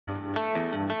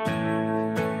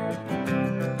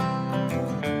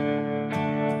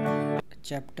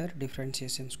chapter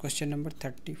differentiations. Question number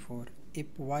 34. If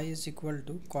y is equal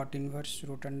to cot inverse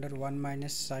root under 1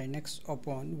 minus sin x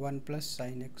upon 1 plus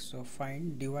sin x, so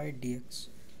find dy dx.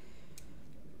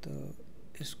 तो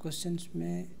इस question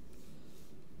में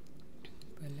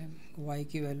पहले y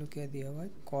की value क्या दिया हुआ है,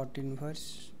 cot inverse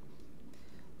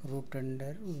root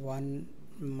under 1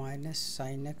 minus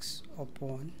sine x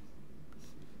upon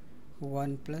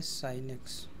 1 plus sine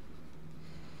x.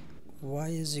 y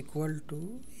is equal to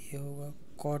ये होगा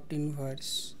cot इनवर्स,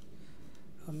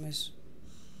 हम इस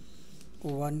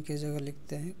 1 की जगह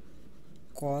लिखते हैं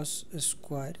cos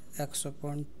square x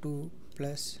upon 2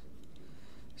 plus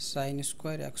sine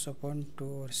square x upon 2,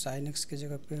 और साइन एक्स की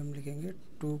जगह पे हम लिखेंगे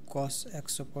 2 cos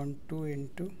x upon 2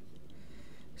 into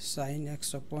sine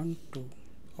x upon 2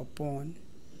 upon,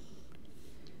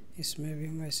 इसमें भी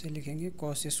हम ऐसे लिखेंगे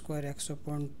cos square x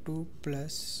upon 2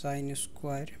 plus sine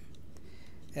square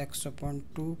x upon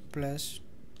 2 plus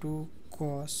 2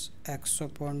 cos x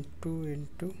upon 2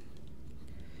 into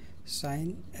sine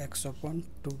x upon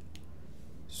 2.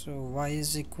 So y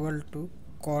is equal to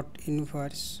cot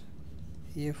inverse,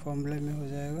 ये फॉर्मूले में हो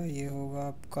जाएगा, ये होगा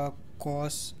आपका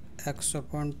cos x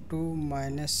upon 2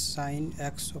 minus sine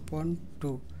x upon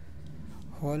 2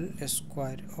 whole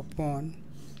square upon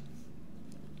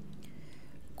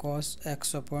cos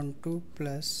x upon 2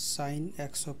 plus sine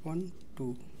x upon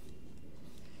 2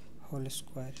 whole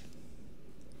square.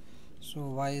 So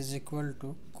y is equal to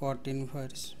cot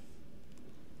inverse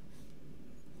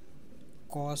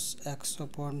cos x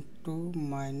upon 2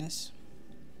 minus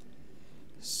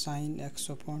sine x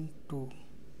upon 2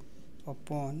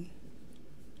 upon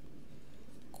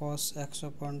cos x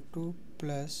upon 2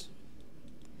 plus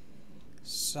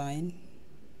sine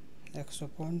x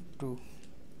upon 2.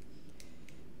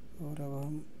 और अब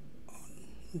हम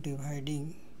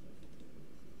dividing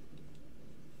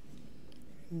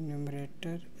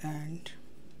numerator and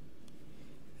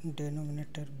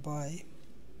denominator by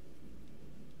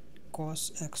cos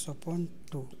x upon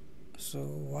 2. so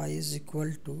y is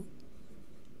equal to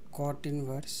cot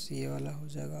inverse, ये वाला हो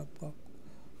जाएगा आपका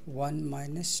 1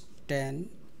 minus ten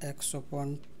x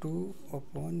upon 2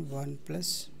 upon 1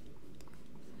 plus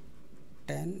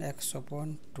ten x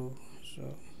upon 2.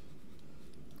 सो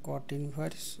cot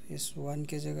inverse इस 1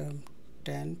 की जगह हम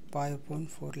 10 पाई अपॉन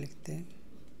 4 लिखते हैं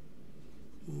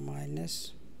minus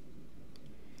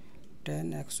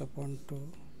 10 x upon 2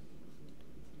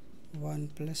 1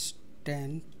 plus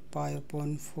 10 pi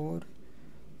upon 4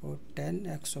 और 10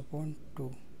 x upon 2.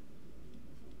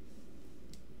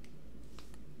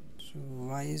 So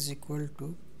y is equal to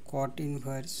cot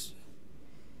inverse,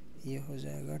 ये हो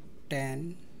जाएगा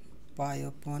 10 pi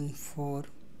upon 4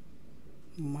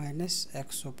 minus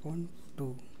x upon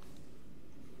 2.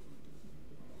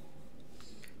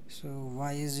 So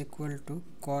y is equal to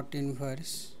cot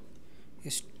inverse,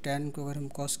 इस 10 को अगर हम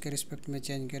cos के रिस्पेक्ट में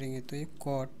चेंज करेंगे तो ये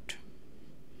cot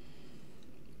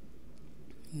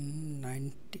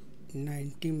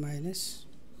 90 minus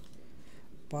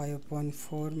pi upon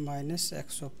 4 minus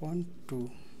x upon 2.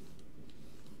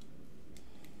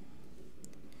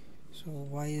 So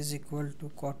y is equal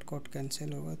to cot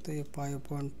cancel होगा तो ये पाई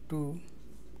अपॉन 2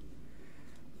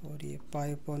 और ये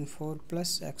pi upon 4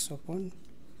 plus x upon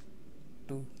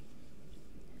 2.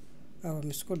 अब हम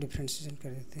इसको डिफ्रेंशिएशन कर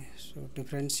देते हैं. So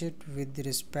differentiate with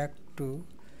respect to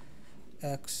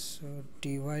x,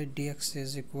 D Y D x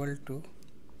is equal to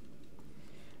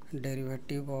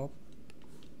derivative of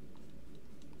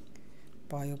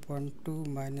pi upon 2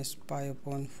 minus pi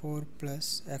upon 4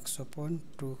 plus x upon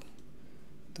 2.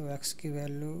 तो x की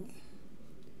वैल्यू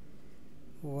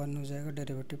 1 हो जाएगा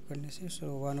डेरिवेटिव करने से, सो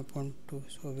 1 upon 2.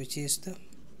 So which is the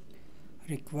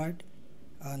required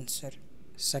answer.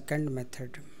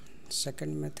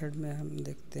 Second method में हम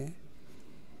देखते हैं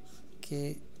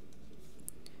कि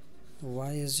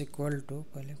y इज इक्वल टू,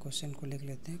 पहले क्वेश्चन को लिख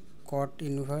लेते हैं, cot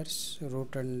inverse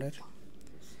root under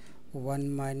 1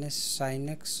 minus sine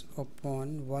x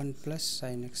upon 1 plus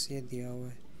sine x, ये दिया हुआ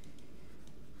है.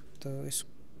 तो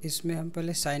इसमें हम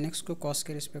पहले साइन एक्स को कॉस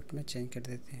के रिस्पेक्ट में चेंज कर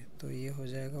देते हैं, तो ये हो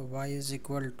जाएगा y is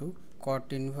equal to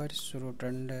cot inverse root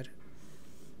under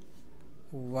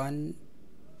 1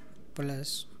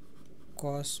 plus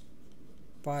cos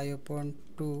pi upon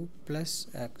 2 plus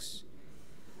x,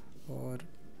 और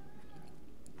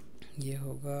ये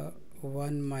होगा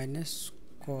 1 minus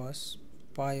cos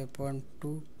pi upon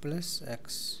 2 plus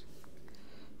x.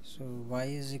 So y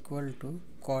is equal to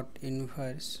cot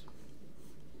inverse,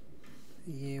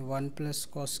 ये 1 प्लस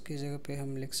कॉस की जगह पे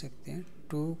हम लिख सकते हैं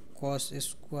 2 cos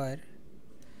square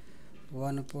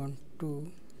 1 upon 2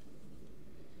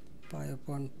 pi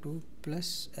upon 2 plus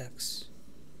x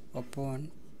upon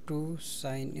 2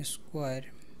 sine square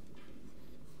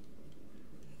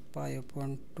pi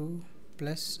upon 2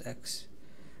 plus x,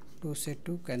 2 से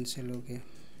 2 कैंसिल हो गया।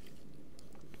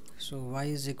 सो y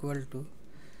is equal to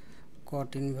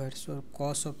cot inverse, और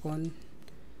कॉस अपॉन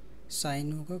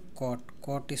साइन होगा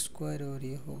कॉट स्क्वायर, और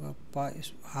ये होगा पाई,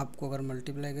 हाफ को अगर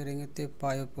मल्टीप्लाई करेंगे तो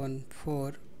pi upon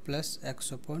 4 plus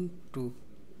x upon 2।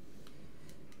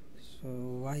 So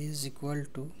y is equal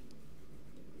to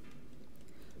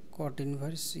cot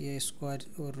inverse, ये स्क्वायर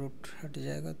और रूट हट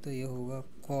जाएगा तो ये होगा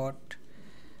cot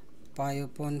pi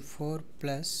upon 4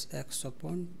 plus x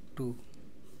upon 2,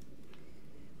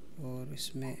 और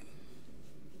इसमें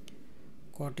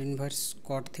कॉट इनवर्स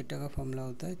कॉट थीटा का फॉर्मूला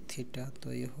होता है थीटा,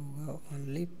 तो ये होगा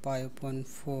only pi upon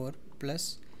 4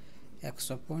 plus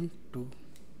x upon 2।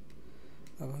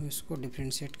 अब हम इसको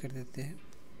डिफ्रेंशिएट कर देते हैं।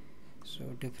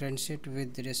 So differentiate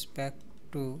with respect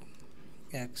to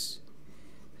x,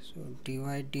 so dy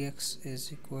dx is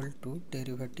equal to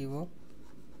derivative of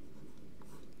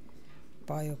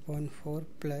pi upon 4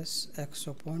 plus x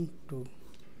upon 2,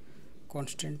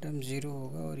 constant term 0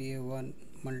 होगा और ये 1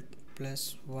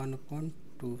 plus 1 upon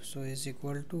 2, so is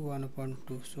equal to 1 upon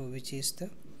 2, so which is the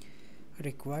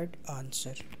required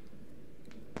answer.